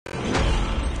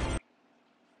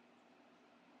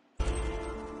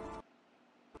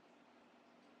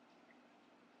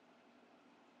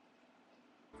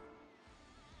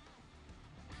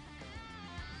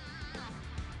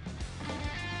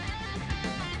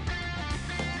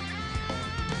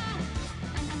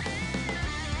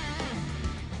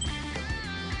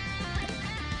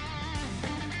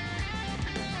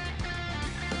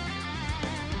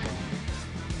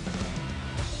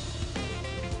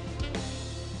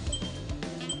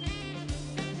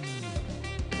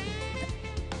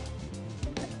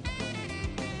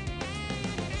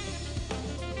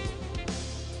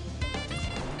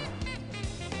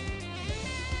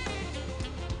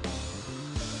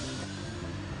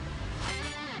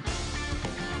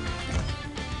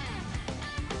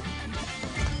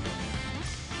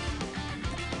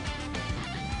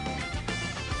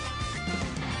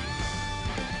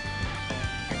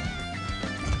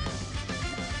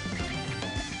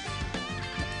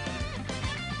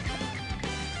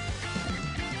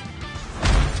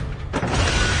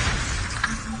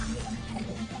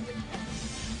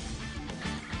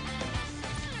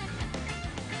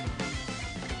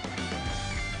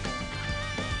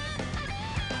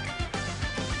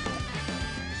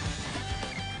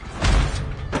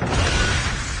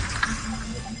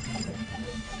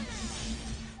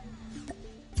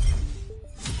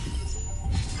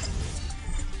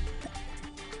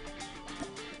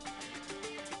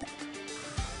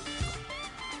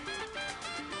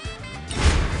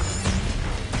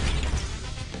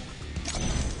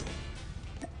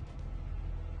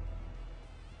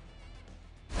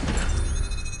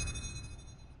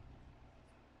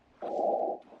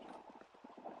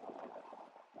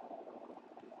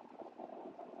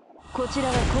こちら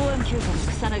は公安休暇の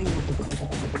草薙だ。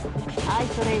アイ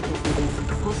ソレイテッ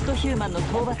ドポストヒューマンの討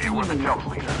伐任務に当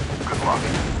たって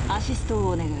アシストを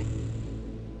お願い。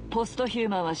ポストヒュー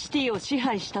マンはシティを支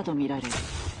配したとみられる。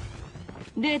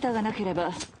データがなけれ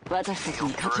ば私たち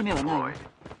に勝ち目はないわ。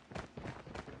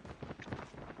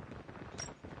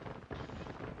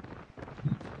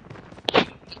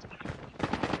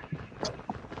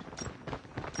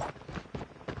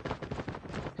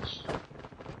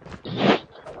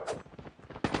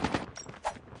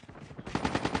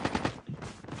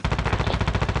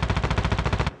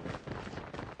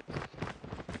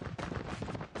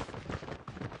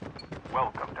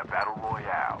Welcome to Battle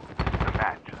Royale. The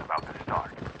match is about to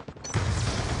start.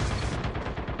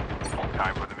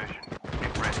 Time for the mission.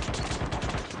 Get ready.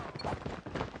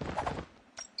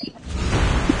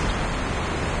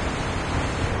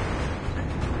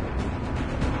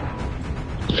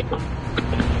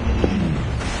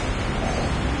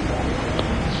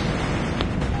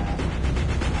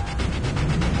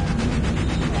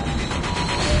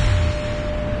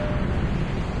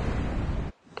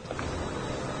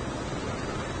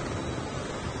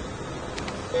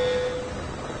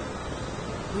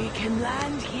 We can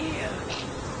land here.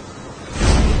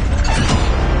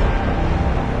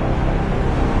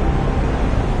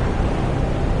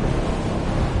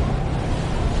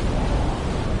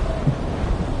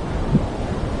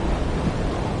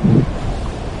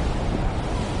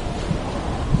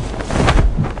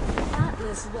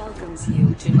 Atlas welcomes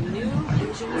you to New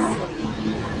Vision City.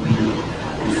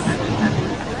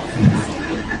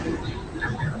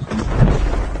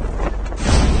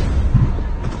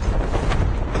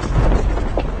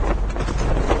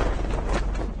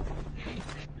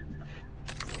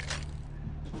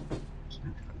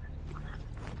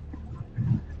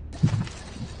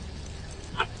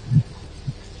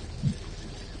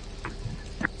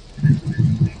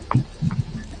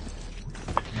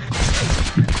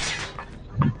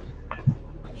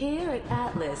 Here at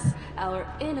Atlas, our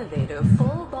innovative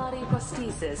full-body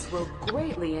prosthesis will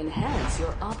greatly enhance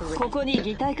your operation. ここに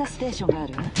擬態化ステーションがあ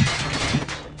る。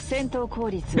戦闘効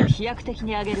率を飛躍的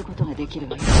に上げることができる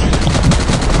わよ。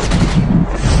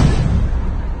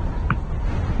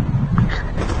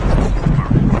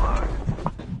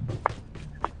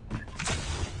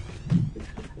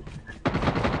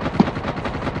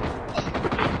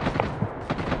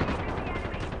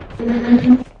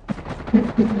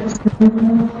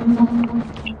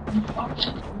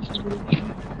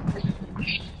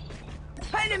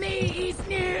Enemy is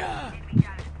near!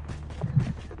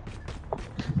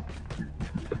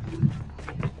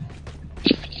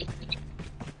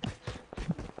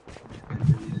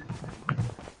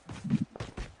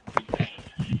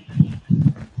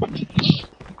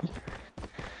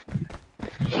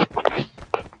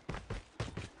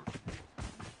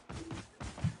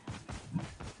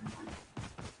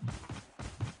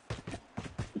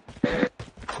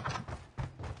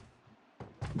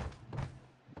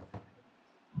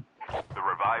 The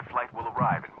revived flight will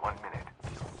arrive in 1 minute.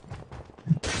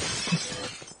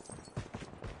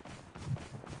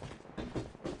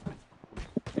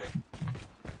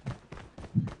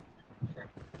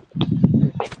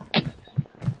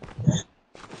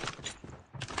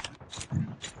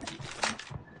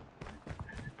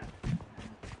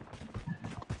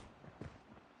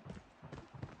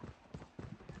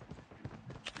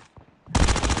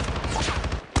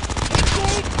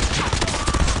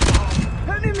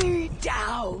 Enemy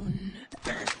down!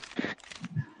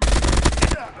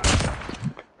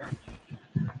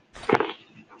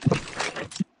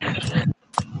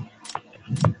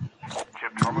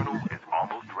 Chip terminal is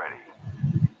almost ready.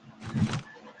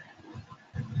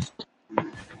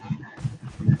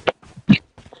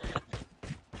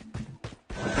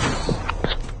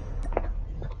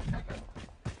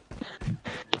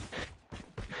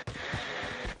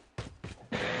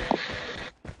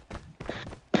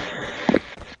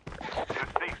 The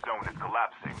safe zone is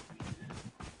collapsing.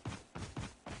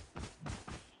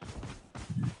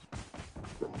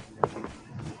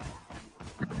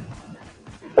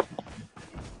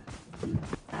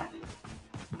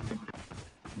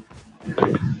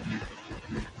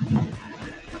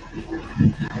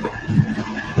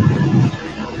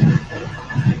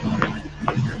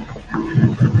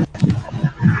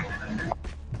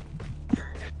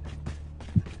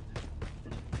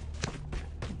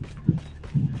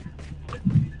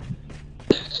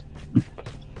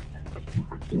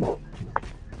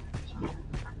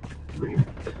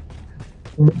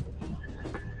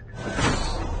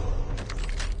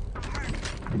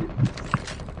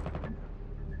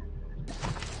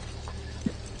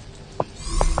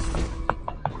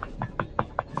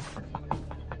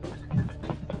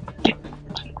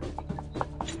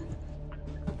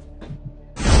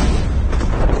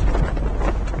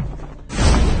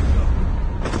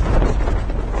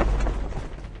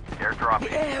 Airdrop The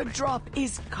airdrop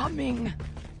is coming.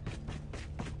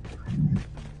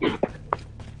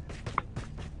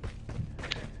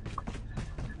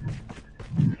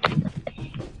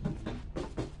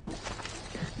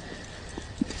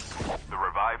 The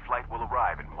revived flight will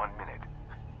arrive in 1 minute.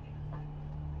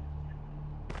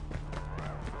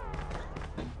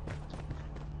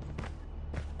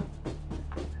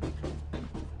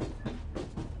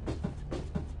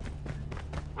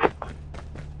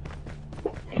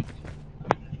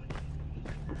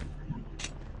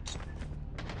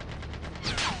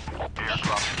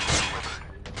 Airdrop is delivered.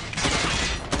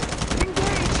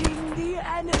 Engaging the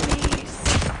enemies.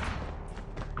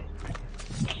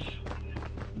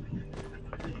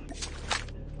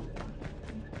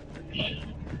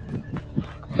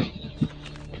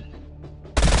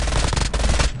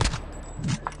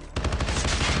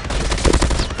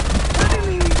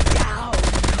 Enemy down.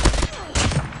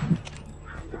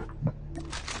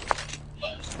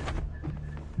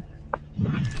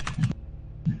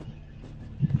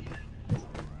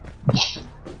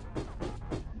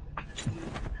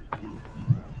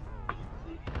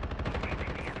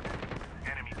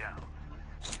 Enemy down.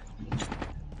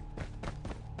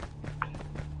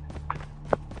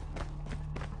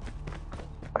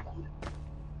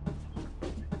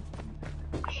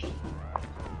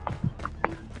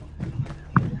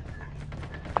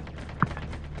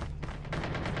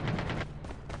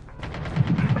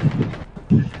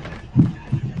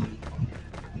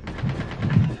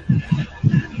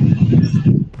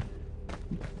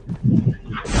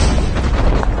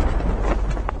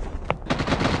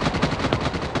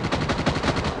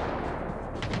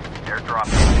 Airdrop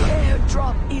The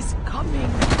airdrop is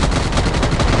coming.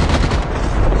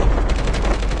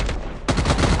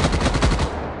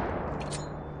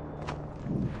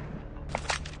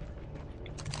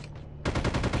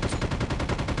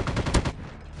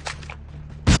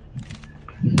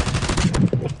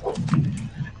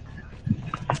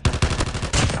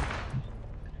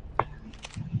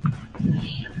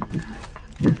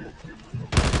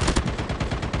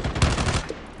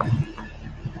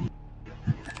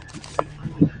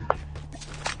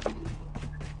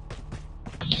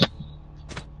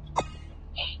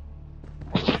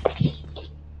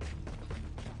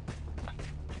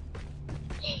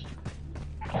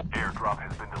 Airdrop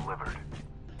has been delivered.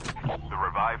 The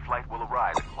revived flight will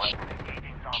arrive in 1 minute.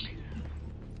 Engaging zombies.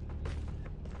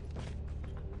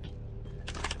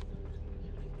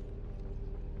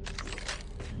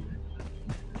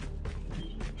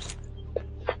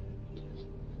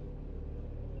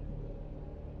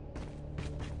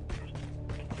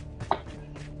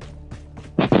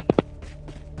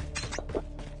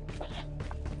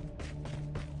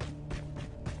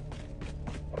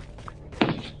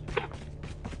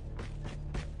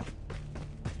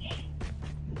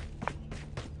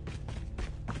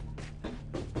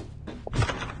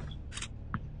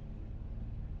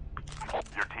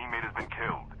 Your teammate has been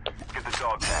killed. Get the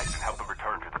dog tags and help them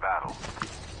return to the battle.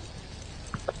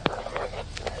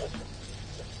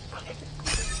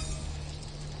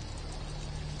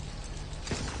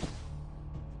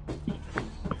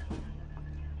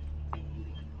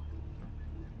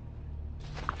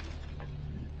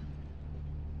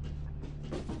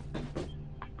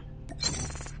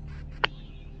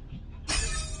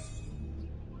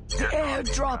 The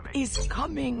airdrop is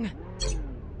coming.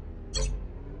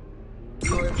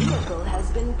 Your vehicle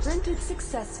has been printed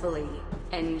successfully.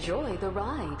 Enjoy the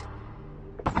ride.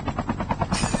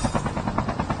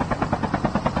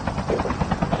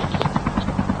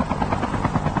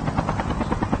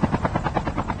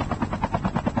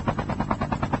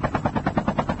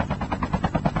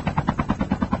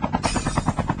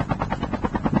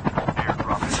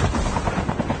 Airdrop is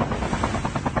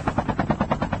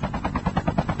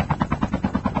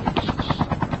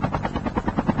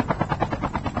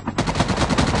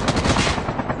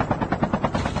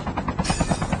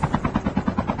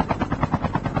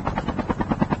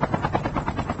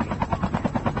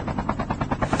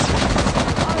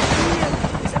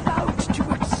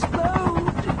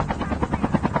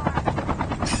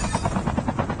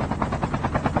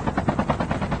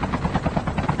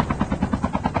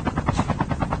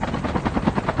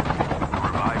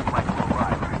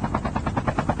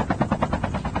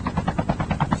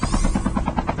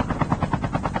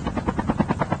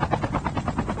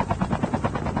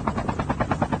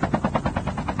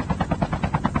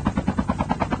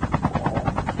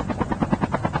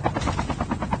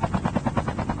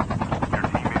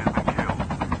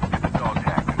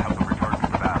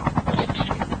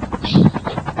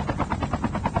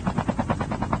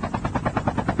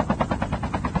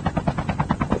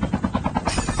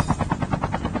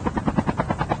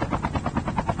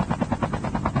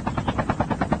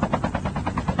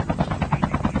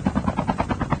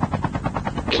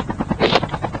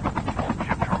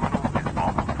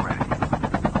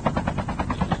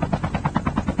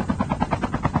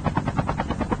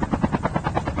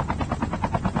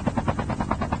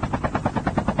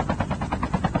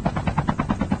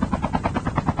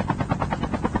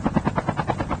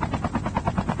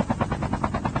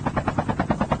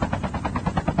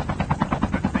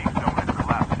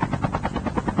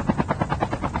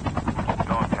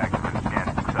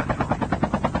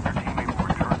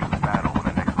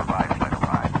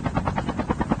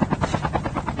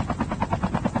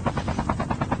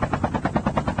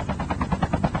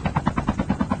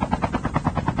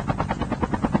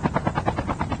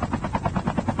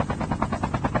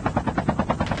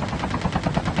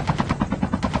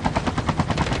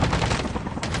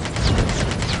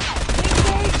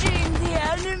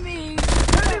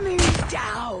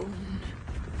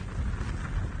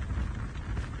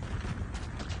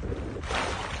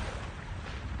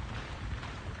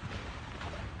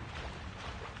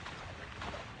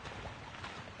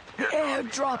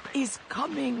airdrop is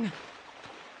coming.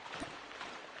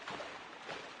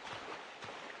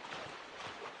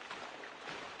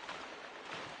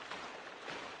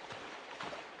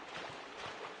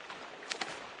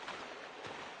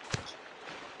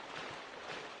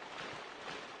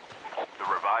 The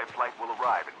revived flight will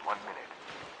arrive in 1 minute.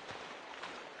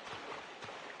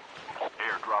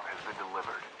 Airdrop has been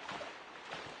delivered.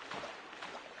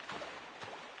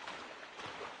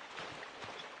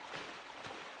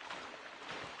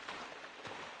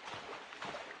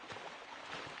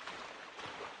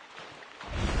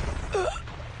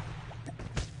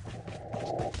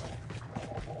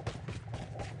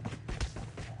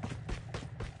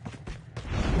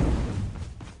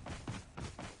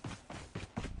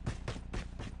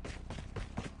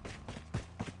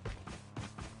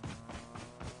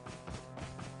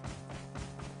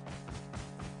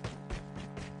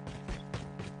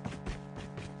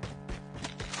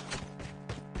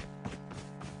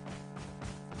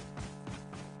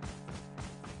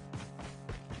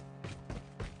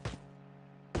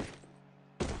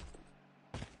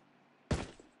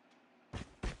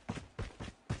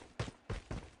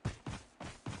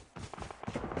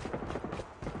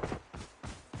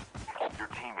 Your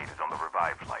teammate is on the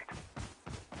revived flight.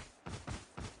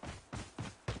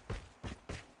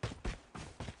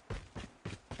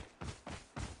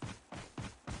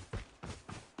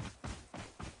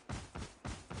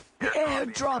 The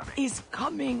airdrop is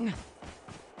coming.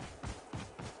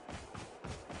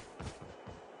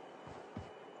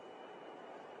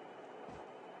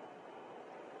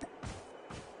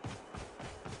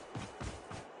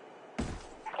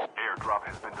 Airdrop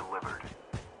has been delivered.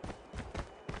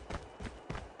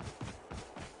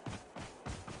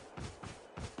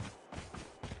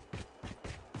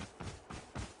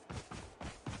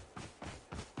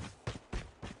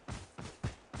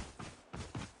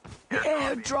 The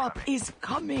airdrop is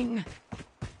coming.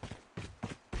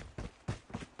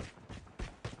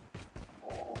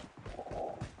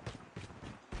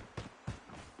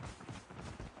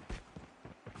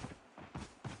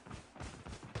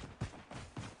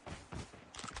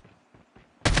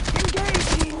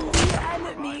 Engaging the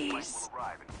enemies. Will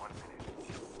arrive in 1 minute.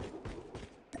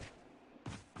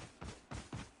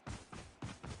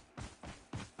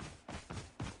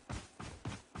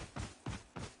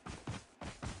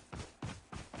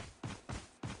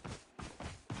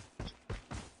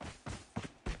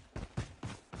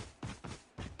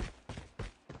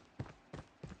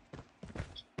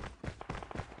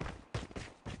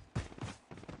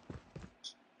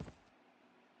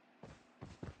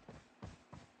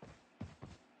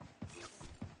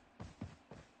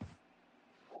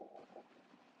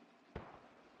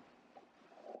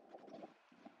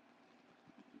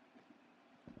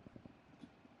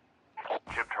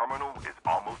 Chip terminal is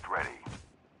almost ready.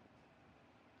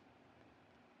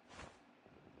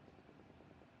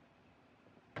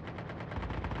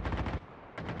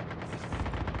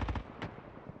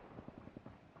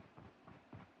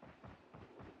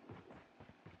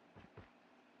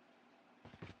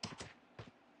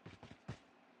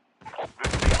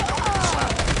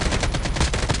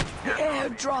 The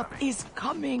airdrop is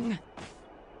coming.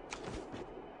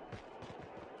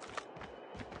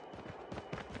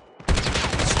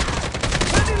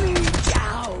 Enemy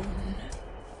down.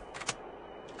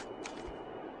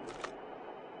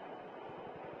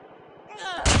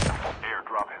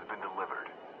 Airdrop has been delivered.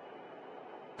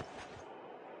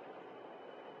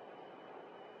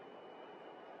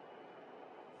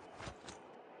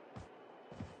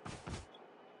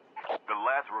 The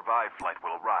last revived flight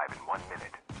will arrive in 1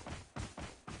 minute.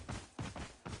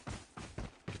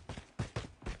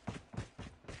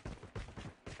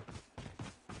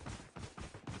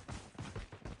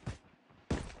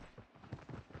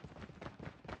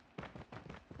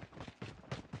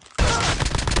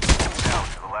 Down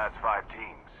to the last 5 teams.